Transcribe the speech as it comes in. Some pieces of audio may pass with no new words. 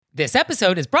This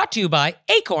episode is brought to you by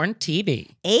Acorn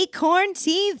TV. Acorn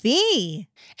TV.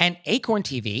 And Acorn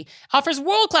TV offers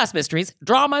world-class mysteries,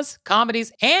 dramas,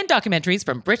 comedies, and documentaries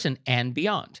from Britain and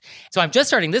beyond. So I'm just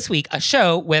starting this week a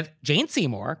show with Jane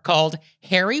Seymour called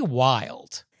Harry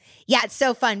Wild. Yeah, it's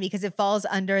so fun because it falls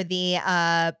under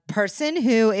the person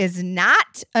who is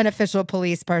not an official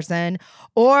police person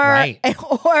or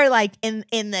like in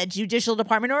the judicial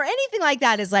department or anything like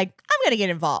that is like, I'm going to get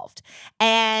involved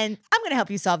and I'm going to help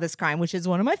you solve this crime, which is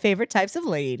one of my favorite types of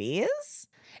ladies.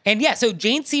 And yeah, so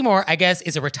Jane Seymour, I guess,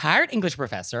 is a retired English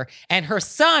professor, and her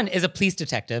son is a police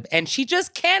detective, and she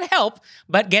just can't help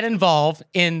but get involved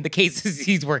in the cases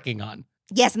he's working on.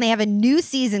 Yes, and they have a new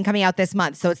season coming out this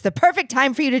month, so it's the perfect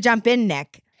time for you to jump in,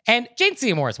 Nick. And Jane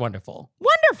Seymour is wonderful.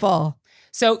 Wonderful.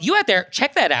 So you out there,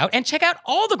 check that out and check out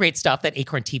all the great stuff that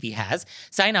Acorn TV has.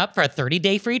 Sign up for a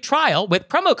 30-day free trial with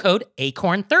promo code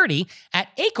ACORN30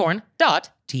 at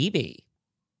acorn.tv.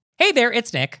 Hey there,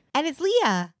 it's Nick. And it's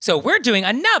Leah. So we're doing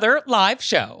another live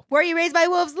show. Were You Raised by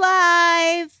Wolves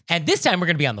Live? And this time we're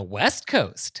going to be on the West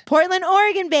Coast. Portland,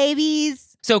 Oregon,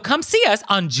 babies. So come see us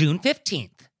on June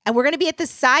 15th. And we're going to be at the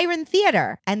Siren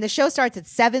Theater. And the show starts at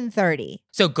 7:30.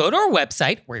 So go to our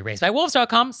website,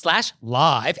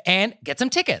 wereyouRaisedByWolves.com/live and get some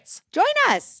tickets. Join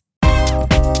us.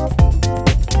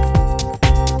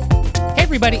 Hey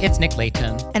everybody, it's Nick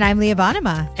Layton. And I'm Leah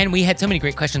Bonnema. And we had so many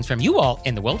great questions from you all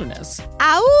in the wilderness.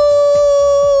 Ow!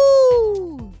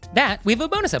 That we have a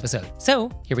bonus episode. So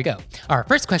here we go. Our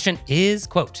first question is,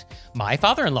 quote, my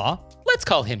father-in-law, let's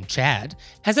call him Chad,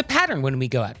 has a pattern when we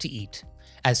go out to eat.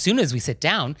 As soon as we sit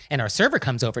down and our server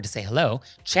comes over to say hello,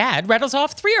 Chad rattles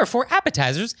off 3 or 4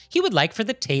 appetizers he would like for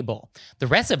the table. The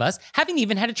rest of us haven't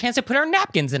even had a chance to put our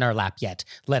napkins in our lap yet,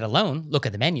 let alone look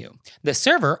at the menu. The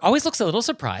server always looks a little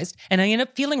surprised, and I end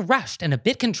up feeling rushed and a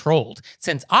bit controlled,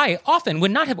 since I often would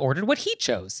not have ordered what he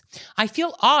chose. I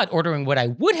feel odd ordering what I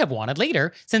would have wanted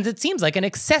later, since it seems like an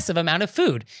excessive amount of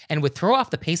food and would throw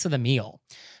off the pace of the meal.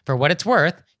 For what it's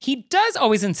worth, he does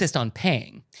always insist on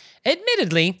paying.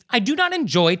 Admittedly, I do not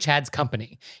enjoy Chad's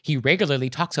company. He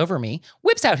regularly talks over me,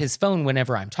 whips out his phone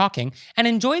whenever I'm talking, and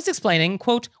enjoys explaining,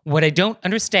 quote, what I don't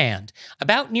understand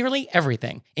about nearly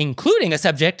everything, including a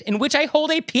subject in which I hold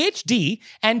a PhD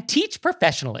and teach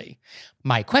professionally.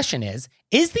 My question is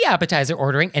the appetizer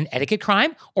ordering an etiquette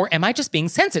crime, or am I just being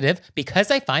sensitive because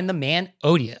I find the man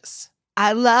odious?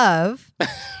 I love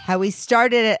how we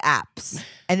started at apps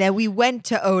and then we went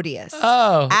to odious.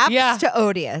 Oh, apps yeah. to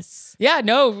odious. Yeah,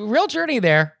 no, real journey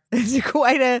there. It's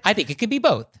quite a... I think it could be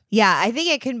both. Yeah, I think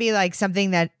it can be like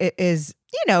something that is,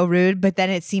 rude, but then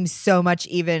it seems so much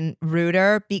even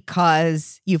ruder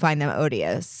because you find them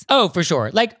odious. Oh, for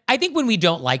sure. Like, I think when we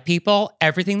don't like people,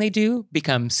 everything they do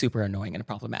becomes super annoying and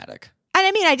problematic. And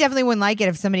I mean, I definitely wouldn't like it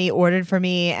if somebody ordered for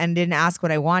me and didn't ask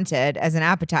what I wanted as an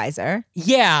appetizer.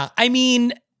 Yeah, I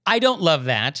mean, I don't love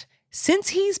that. Since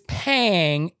he's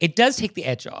paying, it does take the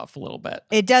edge off a little bit.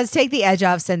 It does take the edge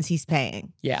off since he's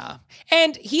paying. Yeah.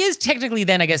 And he is technically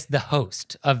then, I guess, the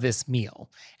host of this meal.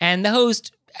 And the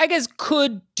host, I guess,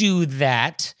 could do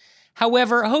that.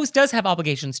 However, a host does have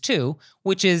obligations too,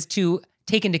 which is to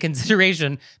take into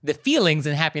consideration the feelings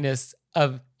and happiness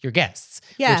of your guests,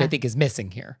 which I think is missing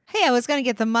here. Hey, I was going to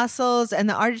get the mussels and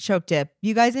the artichoke dip.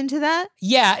 You guys into that?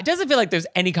 Yeah, it doesn't feel like there's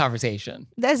any conversation.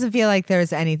 Doesn't feel like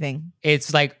there's anything.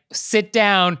 It's like, sit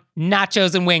down,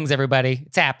 nachos and wings, everybody.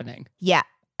 It's happening. Yeah.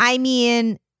 I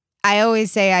mean, I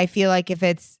always say I feel like if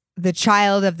it's the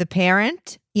child of the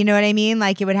parent, you know what I mean?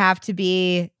 Like it would have to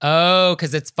be... Oh,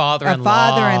 because it's father-in-law. A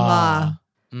father-in-law.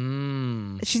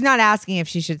 She's not asking if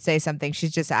she should say something.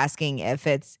 She's just asking if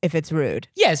it's rude.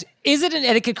 Yes. Is it an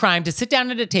etiquette crime to sit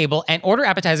down at a table and order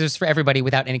appetizers for everybody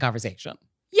without any conversation?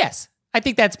 Yes. I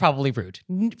think that's probably rude,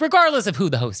 regardless of who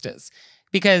the host is.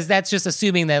 Because that's just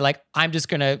assuming that, like, I'm just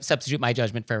going to substitute my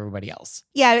judgment for everybody else.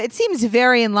 Yeah, it seems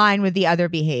very in line with the other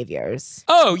behaviors.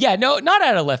 Oh, yeah. No, not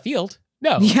out of left field.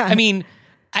 No. Yeah. I mean,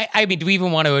 do we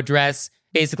even want to address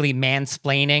basically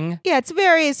mansplaining? Yeah, it's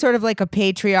very sort of like a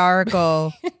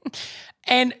patriarchal...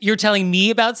 And you're telling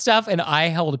me about stuff and I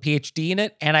hold a PhD in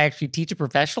it and I actually teach it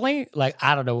professionally? Like,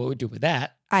 I don't know what we'd do with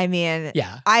that. I mean,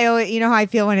 yeah. You know how I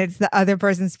feel when it's the other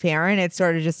person's parent? It's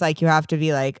sort of just like you have to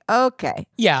be like, okay.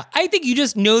 Yeah, I think you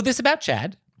just know this about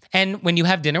Chad. And when you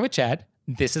have dinner with Chad,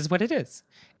 this is what it is.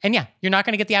 And yeah, you're not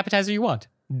going to get the appetizer you want.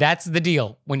 That's the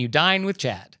deal when you dine with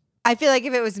Chad. I feel like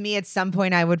if it was me at some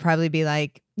point, I would probably be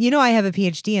like, I have a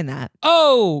PhD in that.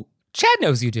 Oh, Chad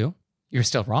knows you do. You're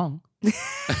still wrong.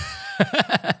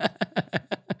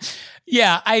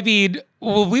 Yeah, I mean,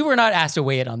 well, we were not asked to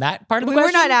weigh in on that part of the question.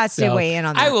 We were not asked to weigh in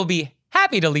on that. I will be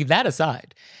happy to leave that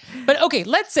aside. But okay,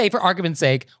 let's say for argument's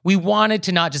sake, we wanted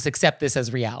to not just accept this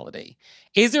as reality.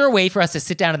 Is there a way for us to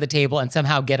sit down at the table and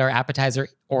somehow get our appetizer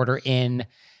order in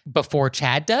before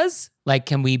Chad does? Like,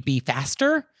 can we be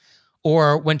faster?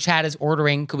 Or when Chad is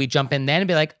ordering, could we jump in then and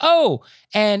be like, oh,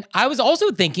 and I was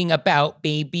also thinking about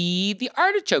maybe the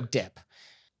artichoke dip.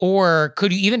 Or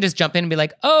could you even just jump in and be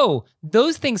like, oh,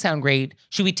 those things sound great.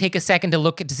 Should we take a second to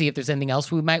look to see if there's anything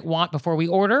else we might want before we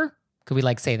order? Could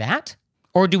we say that?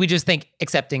 Or do we just think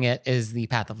accepting it is the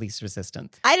path of least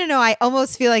resistance? I don't know. I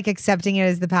almost feel like accepting it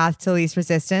is the path to least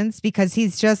resistance because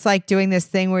he's just doing this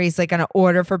thing where he's going to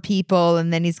order for people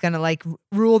and then he's going to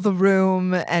rule the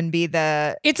room and be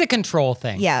the... It's a control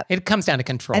thing. Yeah. It comes down to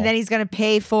control. And then he's going to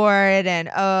pay for it and,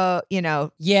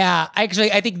 Yeah,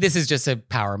 actually, I think this is just a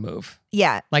power move.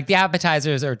 Yeah. The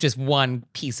appetizers are just one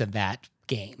piece of that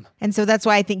game. And so that's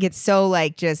why I think it's so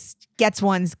just gets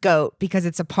one's goat because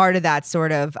it's a part of that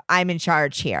sort of I'm in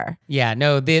charge here. Yeah,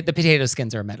 no, the potato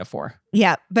skins are a metaphor.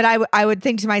 Yeah, but I would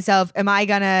think to myself, am I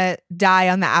going to die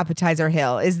on the appetizer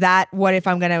hill? Is that what if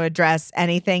I'm going to address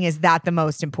anything? Is that the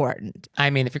most important? I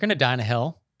mean, if you're going to die on a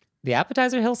hill, the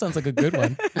appetizer hill sounds like a good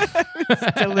one.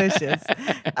 It's delicious.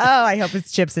 Oh, I hope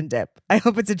it's chips and dip. I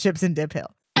hope it's a chips and dip hill.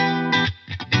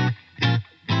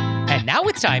 And now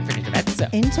it's time for Intermezzo.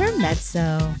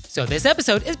 Intermezzo. So this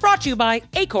episode is brought to you by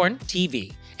Acorn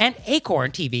TV. And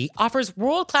Acorn TV offers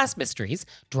world-class mysteries,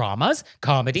 dramas,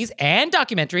 comedies, and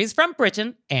documentaries from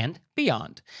Britain and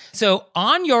beyond. So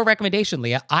on your recommendation,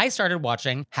 Leah, I started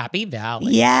watching Happy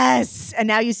Valley. Yes. And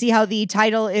now you see how the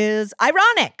title is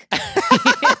ironic.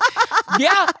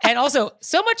 Yeah. And also,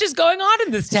 so much is going on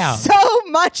in this town. So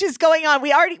much is going on.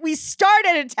 We start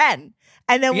at a 10.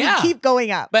 And then we keep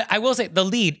going up. But I will say, the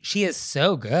lead, she is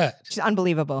so good. She's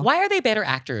unbelievable. Why are they better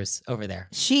actors over there?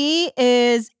 She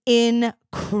is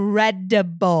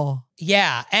incredible.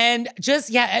 Yeah. And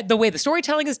just, the way the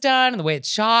storytelling is done and the way it's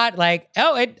shot,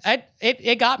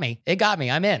 it got me. It got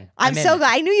me. I'm in. I'm so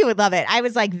glad. I knew you would love it. I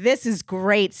was like, this is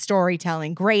great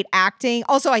storytelling, great acting.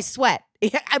 Also, I sweat.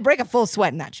 I break a full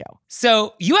sweat in that show.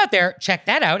 So you out there, check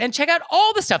that out and check out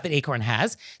all the stuff that Acorn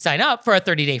has. Sign up for a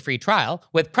 30-day free trial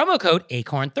with promo code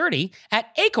ACORN30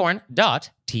 at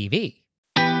acorn.tv.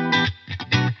 And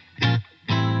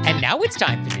now it's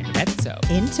time for Intermezzo.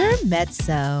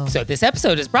 Intermezzo. So this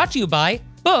episode is brought to you by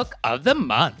Book of the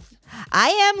Month. I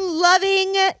am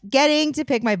loving getting to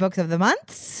pick my books of the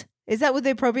months. Is that the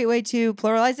appropriate way to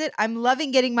pluralize it? I'm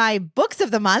loving getting my books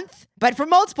of the month, but for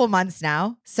multiple months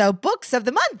now. So books of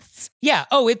the months. Yeah.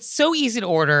 Oh, it's so easy to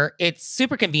order. It's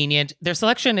super convenient. Their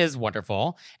selection is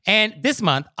wonderful. And this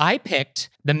month, I picked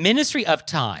The Ministry of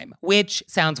Time, which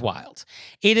sounds wild.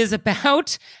 It is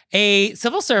about a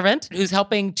civil servant who's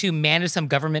helping to manage some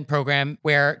government program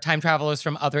where time travelers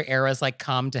from other eras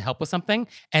come to help with something.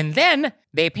 And then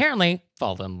they apparently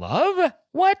fall in love.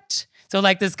 What? So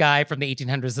this guy from the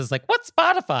 1800s is what's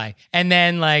Spotify? And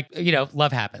then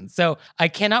love happens. So I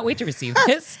cannot wait to receive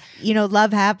this.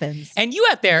 Love happens. And you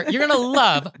out there, you're going to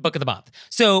love Book of the Month.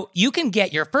 So you can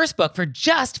get your first book for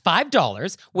just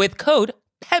 $5 with code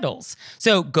PEDALS.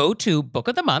 So go to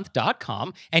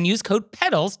bookofthemonth.com and use code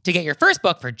PEDALS to get your first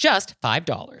book for just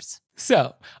 $5.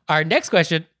 So our next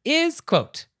question is,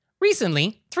 quote,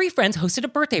 recently, 3 friends hosted a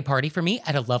birthday party for me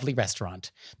at a lovely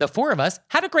restaurant. The 4 of us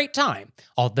had a great time,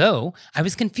 although I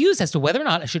was confused as to whether or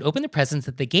not I should open the presents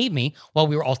that they gave me while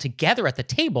we were all together at the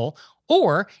table,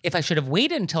 or if I should have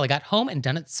waited until I got home and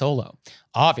done it solo.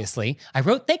 Obviously, I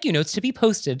wrote thank you notes to be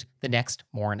posted the next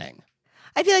morning.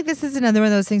 I feel like this is another one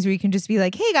of those things where you can just be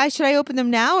like, hey guys, should I open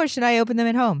them now or should I open them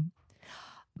at home?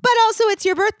 But also it's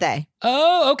your birthday.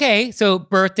 Oh, okay. So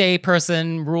birthday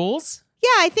person rules?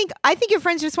 Yeah, I think your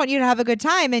friends just want you to have a good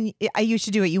time and you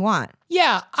should do what you want.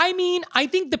 Yeah, I mean, I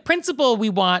think the principle we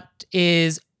want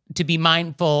is to be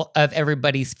mindful of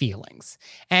everybody's feelings.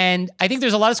 And I think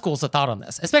there's a lot of schools of thought on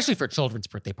this, especially for children's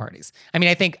birthday parties. I mean,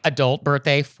 I think adult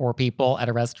birthday, 4 people at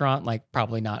a restaurant,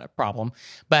 probably not a problem.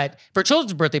 But for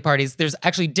children's birthday parties, there's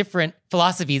actually different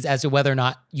philosophies as to whether or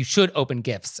not you should open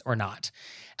gifts or not.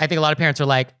 I think a lot of parents are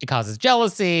like, it causes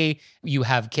jealousy. You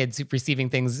have kids receiving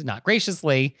things not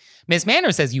graciously. Miss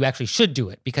Manners says you actually should do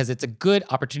it because it's a good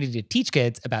opportunity to teach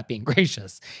kids about being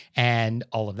gracious and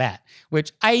all of that,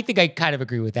 which I think I kind of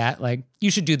agree with that. You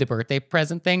should do the birthday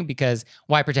present thing because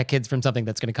why protect kids from something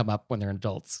that's going to come up when they're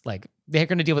adults? They're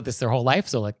going to deal with this their whole life.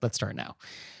 So let's start now.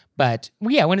 But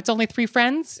yeah, when it's only 3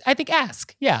 friends, I think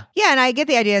ask. Yeah. Yeah. And I get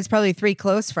the idea. It's probably 3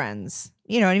 close friends.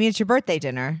 You know what I mean? It's your birthday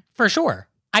dinner. For sure.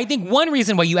 I think one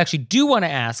reason why you actually do want to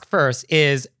ask first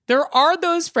is there are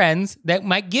those friends that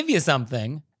might give you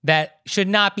something that should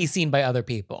not be seen by other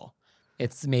people.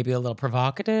 It's maybe a little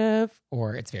provocative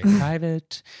or it's very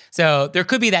private. So there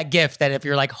could be that gift that if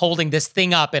you're like holding this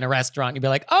thing up in a restaurant, you'd be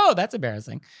like, oh, that's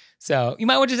embarrassing. So you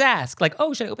might want to just ask like,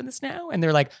 oh, should I open this now? And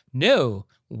they're like, no,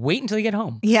 wait until you get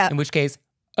home. Yeah. In which case,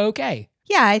 okay.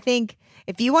 Yeah, I think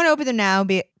if you want to open them now,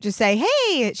 just say,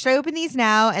 hey, should I open these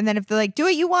now? And then if they're like, do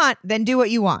what you want, then do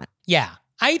what you want. Yeah.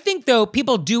 I think, though,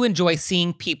 people do enjoy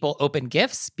seeing people open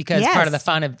gifts because part of the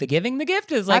fun of the giving the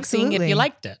gift is like seeing if you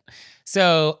liked it.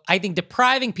 So I think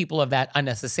depriving people of that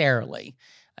unnecessarily,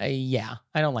 I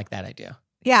don't like that idea.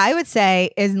 Yeah, I would say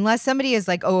unless somebody is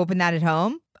like, oh, open that at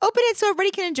home, open it so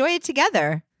everybody can enjoy it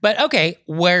together. But okay,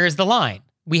 where's the line?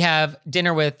 We have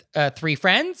dinner with 3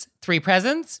 friends, 3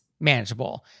 presents,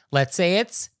 manageable. Let's say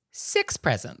it's 6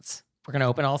 presents. We're going to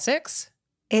open all 6?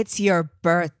 It's your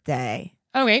birthday.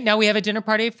 Okay, now we have a dinner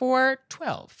party for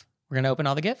 12. We're going to open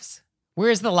all the gifts?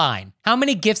 Where's the line? How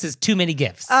many gifts is too many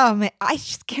gifts? Oh, man.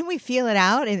 Can we feel it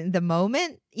out in the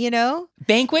moment, you know?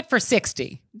 Banquet for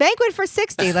 60. Banquet for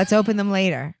 60. Let's open them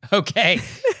later. Okay.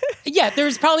 Yeah,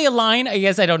 there's probably a line. I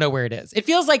guess I don't know where it is. It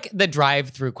feels like the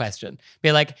drive-through question.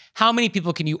 Be like, how many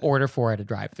people can you order for at a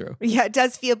drive-through? Yeah, it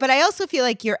does feel. But I also feel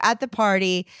like you're at the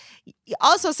party.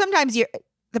 Also, sometimes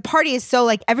the party is so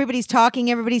like everybody's talking,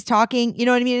 you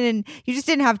know what I mean? And you just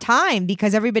didn't have time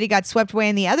because everybody got swept away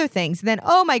in the other things. And then,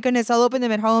 oh my goodness, I'll open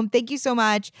them at home. Thank you so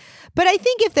much. But I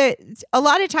think a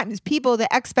lot of times people,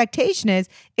 the expectation is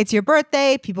it's your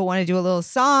birthday. People want to do a little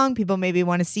song. People maybe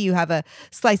want to see you have a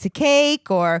slice of cake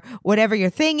or whatever your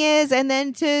thing is. And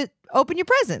then to open your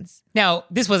presents. Now,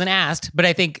 this wasn't asked, but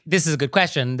I think this is a good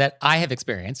question that I have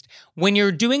experienced. When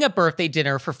you're doing a birthday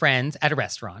dinner for friends at a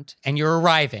restaurant and you're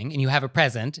arriving and you have a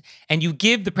present and you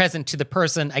give the present to the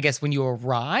person, I guess, when you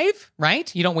arrive,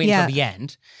 right? You don't wait until the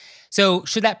end. So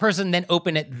should that person then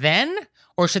open it then?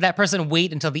 Or should that person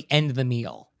wait until the end of the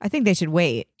meal? I think they should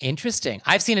wait. Interesting.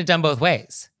 I've seen it done both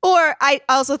ways. Or I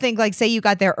also think like, say you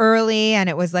got there early and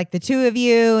it was like the 2 of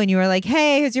you and you were like,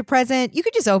 hey, here's your present. You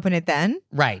could just open it then.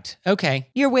 Right. Okay.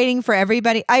 You're waiting for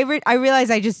everybody. I realize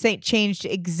I just changed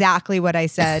exactly what I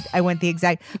said. I went the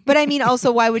exact, but I mean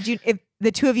also why would you, if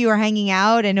the 2 of you are hanging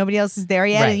out and nobody else is there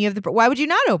yet and you have why would you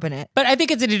not open it? But I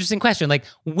think it's an interesting question. Like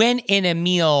when in a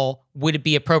meal would it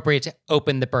be appropriate to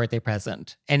open the birthday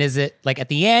present? And is it like at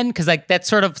the end? Because like that's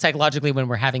sort of psychologically when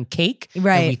we're having cake,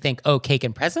 right? And we think, oh, cake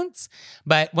and presents.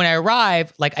 But when I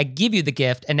arrive, like I give you the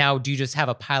gift and now do you just have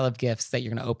a pile of gifts that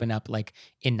you're going to open up like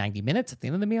in 90 minutes at the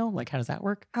end of the meal? Like how does that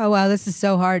work? Oh, wow. This is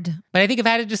so hard. But I think if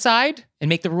I had to decide and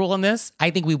make the rule on this, I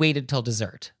think we waited till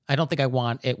dessert. I don't think I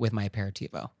want it with my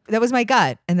aperitivo. That was my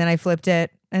gut. And then I flipped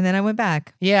it and then I went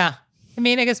back. Yeah. I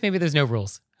mean, I guess maybe there's no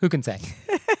rules. Who can say?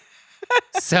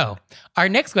 So our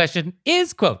next question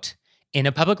is, quote, in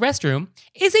a public restroom,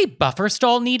 is a buffer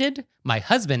stall needed? My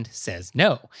husband says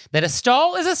no, that a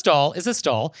stall is a stall is a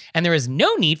stall, and there is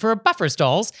no need for buffer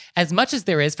stalls as much as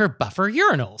there is for buffer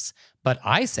urinals. But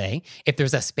I say, if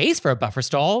there's a space for a buffer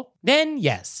stall, then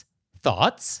yes.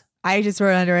 Thoughts? I just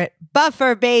wrote under it,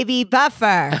 buffer, baby,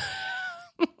 buffer.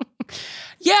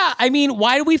 Yeah, I mean,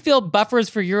 why do we feel buffers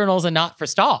for urinals and not for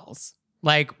stalls?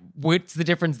 Like, what's the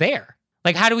difference there?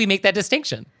 Like, how do we make that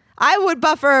distinction? I would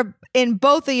buffer in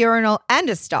both a urinal and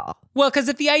a stall. Well, because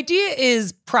if the idea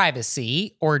is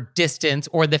privacy or distance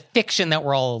or the fiction that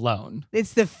we're all alone.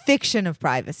 It's the fiction of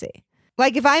privacy.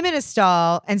 Like if I'm in a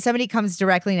stall and somebody comes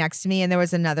directly next to me and there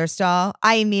was another stall,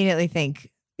 I immediately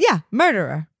think, yeah,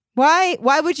 murderer. Why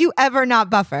would you ever not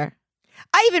buffer?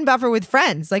 I even buffer with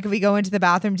friends. Like if we go into the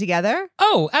bathroom together.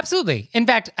 Oh, absolutely. In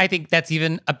fact, I think that's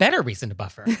even a better reason to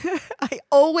buffer. I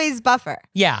always buffer.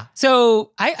 Yeah.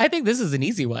 So I think this is an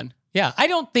easy one. Yeah. I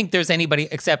don't think there's anybody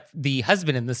except the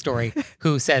husband in the story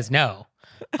who says no.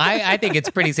 I think it's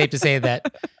pretty safe to say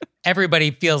that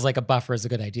everybody feels like a buffer is a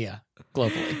good idea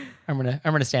globally. I'm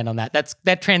gonna stand on that.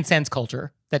 That transcends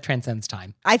culture. That transcends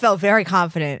time. I felt very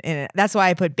confident in it. That's why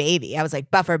I put baby. I was like,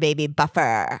 buffer, baby,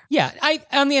 buffer. Yeah.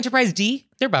 On the Enterprise D,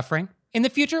 they're buffering. In the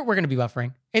future, we're gonna be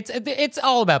buffering. It's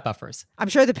all about buffers. I'm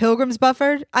sure the Pilgrims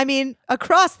buffered. I mean,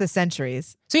 across the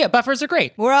centuries. So yeah, buffers are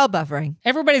great. We're all buffering.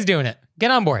 Everybody's doing it.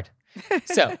 Get on board.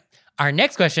 So our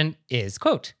next question is,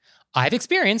 quote, I've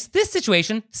experienced this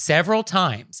situation several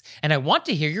times, and I want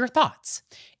to hear your thoughts.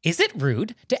 Is it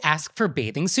rude to ask for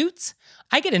bathing suits?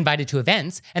 I get invited to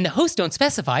events, and the hosts don't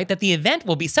specify that the event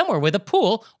will be somewhere with a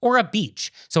pool or a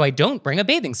beach, so I don't bring a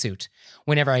bathing suit.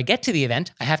 Whenever I get to the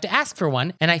event, I have to ask for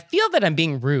one, and I feel that I'm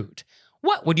being rude.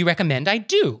 What would you recommend I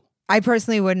do? I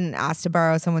personally wouldn't ask to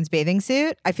borrow someone's bathing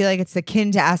suit. I feel like it's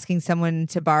akin to asking someone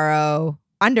to borrow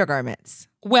undergarments.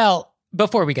 Well,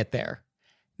 before we get there,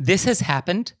 this has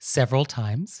happened several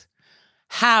times.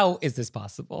 How is this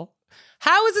possible?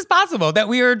 How is this possible that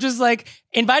we are just like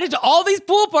invited to all these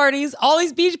pool parties, all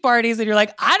these beach parties, and you're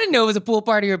like, I didn't know it was a pool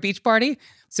party or a beach party.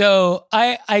 So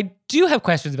I do have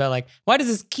questions about like, why does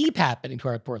this keep happening to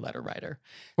our poor letter writer?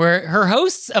 Where her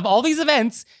hosts of all these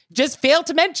events just fail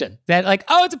to mention that like,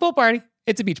 oh, it's a pool party,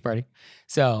 it's a beach party.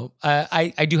 So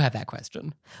I do have that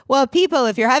question. Well, people,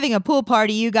 if you're having a pool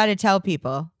party, you got to tell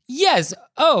people. Yes.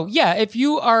 Oh, yeah. If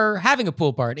you are having a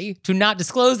pool party, to not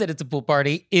disclose that it's a pool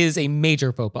party is a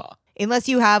major faux pas. Unless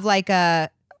you have like a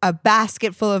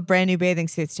basket full of brand new bathing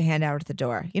suits to hand out at the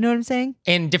door. You know what I'm saying?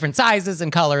 In different sizes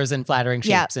and colors and flattering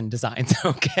shapes and designs.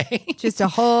 Okay. Just a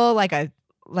whole like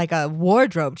a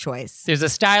wardrobe choice. There's a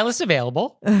stylist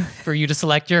available for you to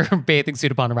select your bathing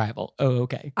suit upon arrival. Oh,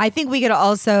 okay. I think we could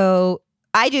also,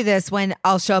 I do this when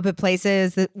I'll show up at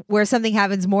places where something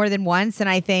happens more than once. And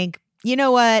I think, you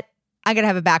know what? I'm going to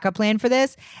have a backup plan for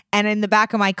this. And in the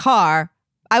back of my car,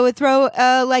 I would throw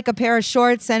like a pair of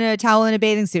shorts and a towel and a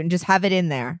bathing suit and just have it in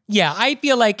there. Yeah, I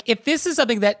feel like if this is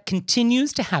something that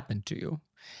continues to happen to you,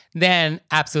 then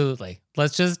absolutely.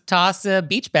 Let's just toss a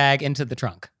beach bag into the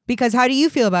trunk. Because how do you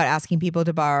feel about asking people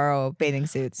to borrow bathing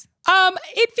suits?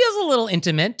 It feels a little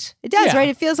intimate. It does, right?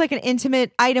 It feels like an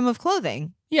intimate item of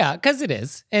clothing. Yeah, because it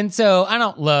is. And so I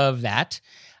don't love that.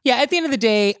 Yeah, at the end of the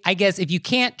day, I guess if you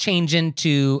can't change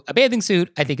into a bathing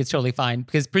suit, I think it's totally fine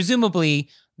because presumably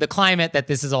the climate that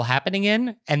this is all happening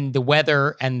in and the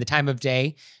weather and the time of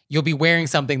day, you'll be wearing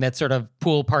something that's sort of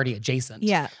pool party adjacent.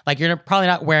 Yeah. Like you're probably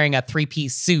not wearing a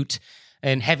 3-piece suit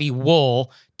and heavy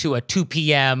wool to a 2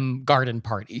 p.m. garden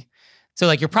party. So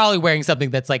like you're probably wearing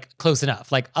something that's like close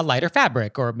enough, like a lighter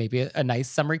fabric or maybe a nice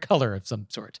summery color of some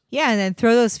sort. Yeah, and then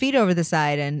throw those feet over the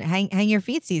side and hang your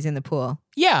feetsies in the pool.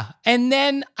 Yeah, and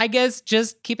then I guess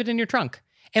just keep it in your trunk.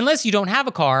 Unless you don't have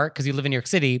a car because you live in New York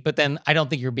City, but then I don't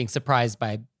think you're being surprised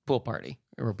by a pool party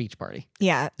or a beach party.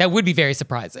 Yeah. That would be very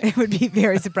surprising. It would be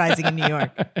very surprising in New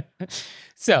York.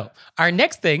 So our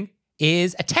next thing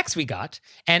is a text we got,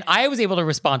 and I was able to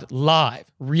respond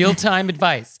live, real-time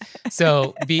advice.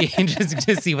 So be interesting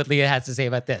to see what Leah has to say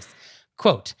about this.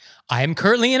 Quote, I am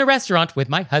currently in a restaurant with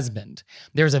my husband.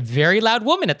 There's a very loud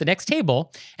woman at the next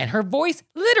table, and her voice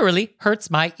literally hurts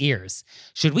my ears.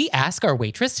 Should we ask our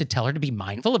waitress to tell her to be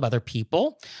mindful of other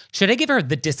people? Should I give her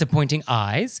the disappointing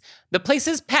eyes? The place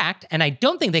is packed, and I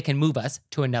don't think they can move us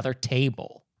to another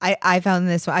table. I found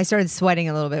this one. I started sweating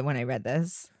a little bit when I read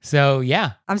this. So,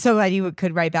 yeah. I'm so glad you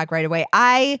could write back right away.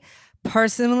 I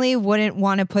personally wouldn't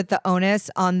want to put the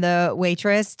onus on the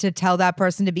waitress to tell that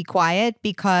person to be quiet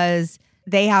because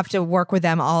they have to work with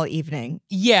them all evening.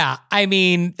 Yeah, I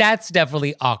mean, that's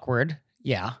definitely awkward.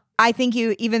 Yeah. I think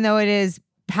even though it is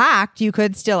packed, you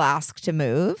could still ask to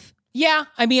move. Yeah,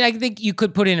 I mean, I think you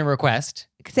could put in a request.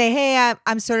 Say, hey,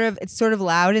 it's sort of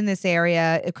loud in this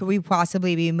area. Could we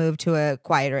possibly be moved to a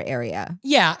quieter area?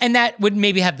 Yeah, and that would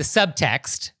maybe have the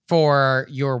subtext for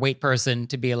your wait person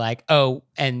to be like, oh,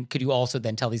 and could you also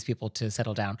then tell these people to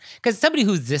settle down? Because somebody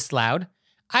who's this loud,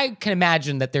 I can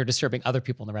imagine that they're disturbing other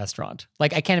people in the restaurant.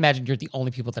 Like, I can't imagine you're the only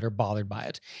people that are bothered by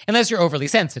it, unless you're overly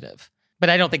sensitive. But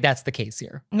I don't think that's the case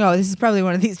here. No, this is probably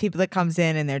one of these people that comes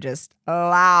in and they're just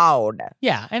loud.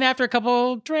 Yeah, and after a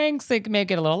couple drinks, they may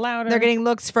get a little louder. They're getting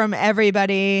looks from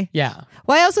everybody. Yeah.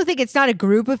 Well, I also think it's not a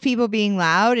group of people being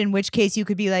loud, in which case you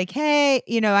could be like, hey,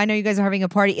 I know you guys are having a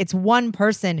party. It's one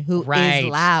person who is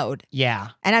loud. Yeah.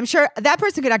 And I'm sure that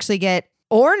person could actually get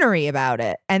ornery about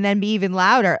it and then be even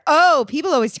louder. Oh,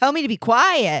 people always tell me to be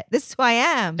quiet. This is who I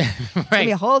am. Right. It's gonna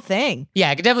be a whole thing. Yeah,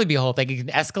 it could definitely be a whole thing. It can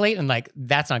escalate and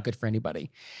that's not good for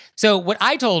anybody. So what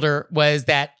I told her was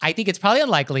that I think it's probably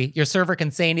unlikely your server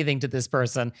can say anything to this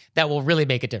person that will really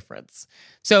make a difference.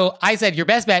 So I said, your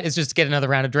best bet is just to get another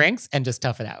round of drinks and just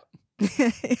tough it out.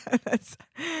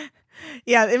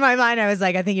 Yeah, in my mind, I was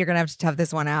like, I think you're going to have to tough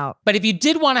this one out. But if you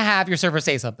did want to have your server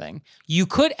say something, you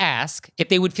could ask if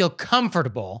they would feel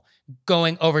comfortable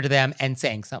going over to them and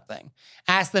saying something.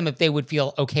 Ask them if they would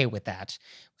feel okay with that.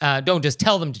 Don't just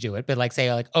tell them to do it, but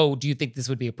say, oh, do you think this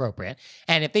would be appropriate?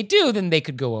 And if they do, then they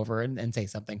could go over and say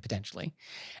something potentially.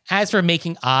 As for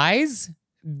making eyes,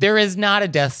 there is not a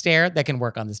death stare that can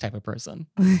work on this type of person.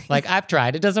 I've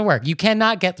tried. It doesn't work. You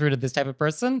cannot get through to this type of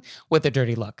person with a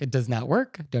dirty look. It does not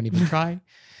work. Don't even try.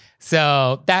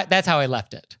 So that's how I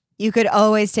left it. You could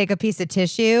always take a piece of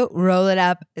tissue, roll it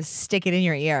up, stick it in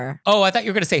your ear. Oh, I thought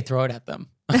you were going to say throw it at them.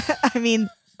 I mean,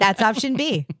 that's option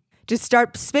B. Just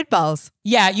start spitballs.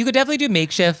 Yeah, you could definitely do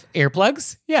makeshift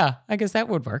earplugs. Yeah, I guess that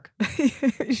would work.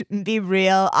 Be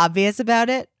real obvious about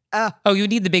it. Oh, you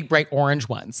need the big bright orange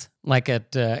ones, like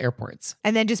at airports.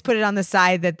 And then just put it on the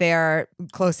side that they're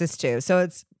closest to. So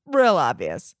it's Real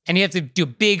obvious. And you have to do a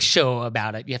big show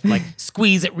about it. You have to like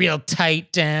squeeze it real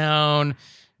tight down,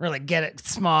 really get it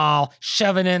small,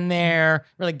 shove it in there,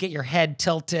 really get your head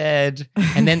tilted,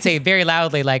 and then say very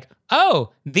loudly like,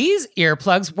 oh, these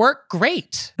earplugs work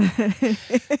great.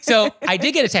 So I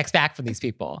did get a text back from these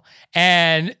people,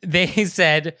 and they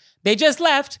said, they just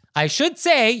left. I should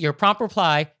say your prompt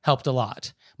reply helped a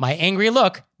lot. My angry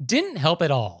look didn't help at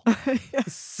all.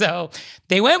 So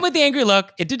they went with the angry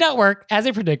look. It did not work as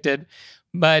I predicted.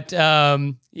 But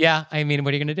yeah, I mean,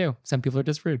 what are you going to do? Some people are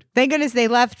just rude. Thank goodness they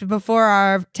left before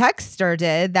our texter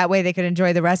did. That way they could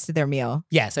enjoy the rest of their meal.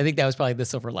 Yes, I think that was probably the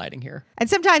silver lining here. And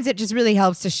sometimes it just really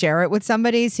helps to share it with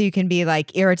somebody so you can be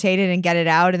like irritated and get it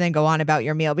out and then go on about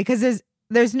your meal, because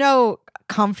there's no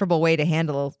comfortable way to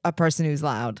handle a person who's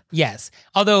loud. Yes.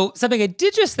 Although something I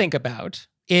did just think about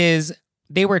is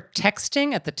they were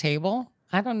texting at the table.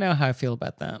 I don't know how I feel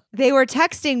about that. They were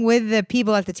texting with the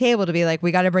people at the table to be like,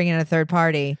 we got to bring in a third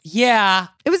party. Yeah.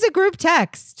 It was a group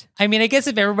text. I mean, I guess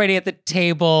if everybody at the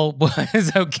table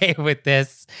was okay with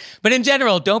this. But in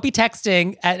general, don't be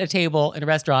texting at a table in a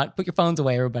restaurant. Put your phones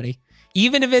away, everybody.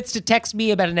 Even if it's to text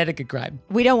me about an etiquette crime.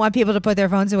 We don't want people to put their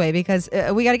phones away because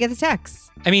we got to get the texts.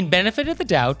 I mean, benefit of the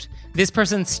doubt, this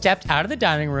person stepped out of the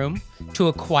dining room to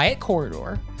a quiet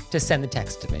corridor to send the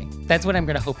text to me. That's what I'm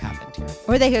going to hope happened here.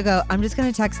 Or they could go, I'm just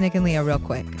going to text Nick and Leah real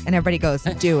quick. And everybody goes,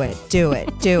 do it, do it,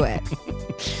 do it.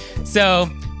 So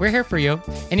we're here for you.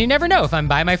 And you never know, if I'm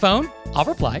by my phone, I'll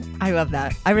reply. I love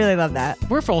that. I really love that.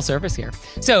 We're full service here.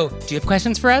 So do you have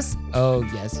questions for us? Oh,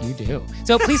 yes, you do.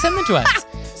 So please send them to us.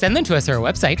 Send them to us at our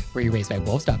website,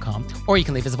 wereyouRaisedbywolves.com, or you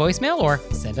can leave us a voicemail or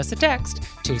send us a text,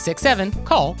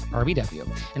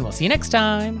 267-CALL-RBW. And we'll see you next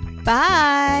time.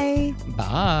 Bye.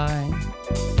 Bye.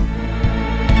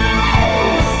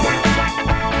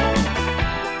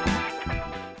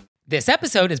 This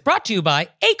episode is brought to you by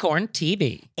Acorn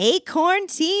TV. Acorn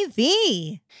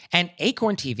TV. And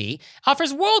Acorn TV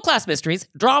offers world-class mysteries,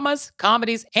 dramas,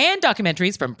 comedies, and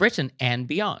documentaries from Britain and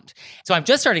beyond. So I'm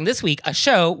just starting this week a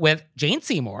show with Jane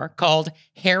Seymour called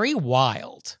Harry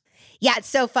Wild. Yeah, it's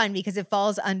so fun because it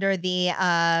falls under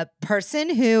the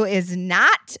person who is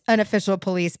not an official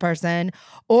police person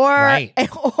or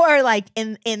like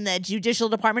in the judicial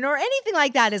department or anything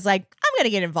like that is like, I'm going to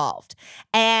get involved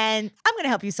and I'm going to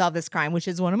help you solve this crime, which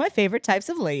is one of my favorite types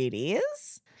of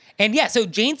ladies. And yeah, so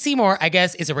Jane Seymour, I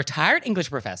guess, is a retired English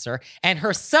professor, and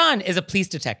her son is a police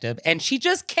detective, and she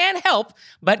just can't help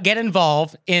but get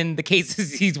involved in the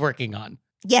cases he's working on.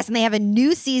 Yes, and they have a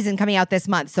new season coming out this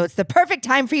month, so it's the perfect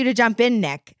time for you to jump in,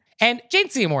 Nick. And Jane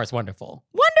Seymour is wonderful.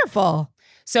 Wonderful.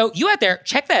 So you out there,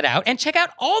 check that out and check out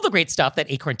all the great stuff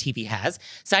that Acorn TV has.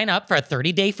 Sign up for a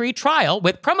 30-day free trial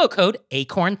with promo code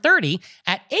ACORN30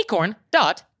 at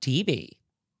acorn.tv.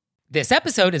 This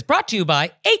episode is brought to you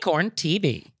by Acorn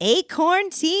TV. Acorn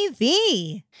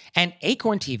TV. And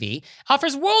Acorn TV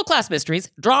offers world-class mysteries,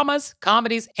 dramas,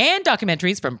 comedies, and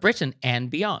documentaries from Britain and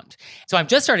beyond. So I'm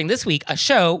just starting this week a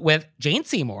show with Jane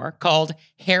Seymour called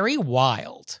Harry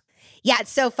Wild. Yeah,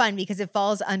 it's so fun because it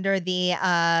falls under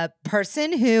the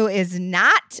person who is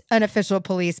not an official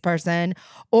police person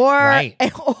or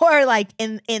like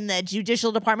in the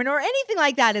judicial department or anything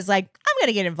like that is like, I'm going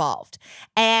to get involved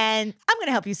and I'm going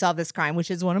to help you solve this crime,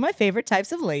 which is one of my favorite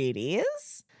types of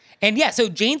ladies. And yeah, so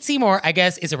Jane Seymour, I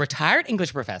guess, is a retired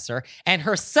English professor, and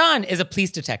her son is a police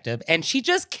detective, and she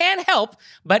just can't help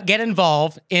but get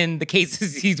involved in the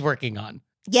cases he's working on.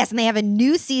 Yes, and they have a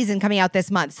new season coming out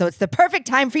this month, so it's the perfect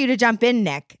time for you to jump in,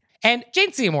 Nick. And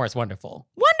Jane Seymour is wonderful.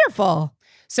 Wonderful.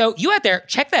 So you out there,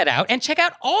 check that out and check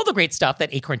out all the great stuff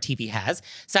that Acorn TV has.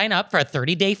 Sign up for a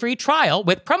 30-day free trial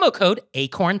with promo code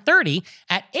ACORN30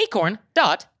 at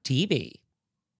acorn.tv.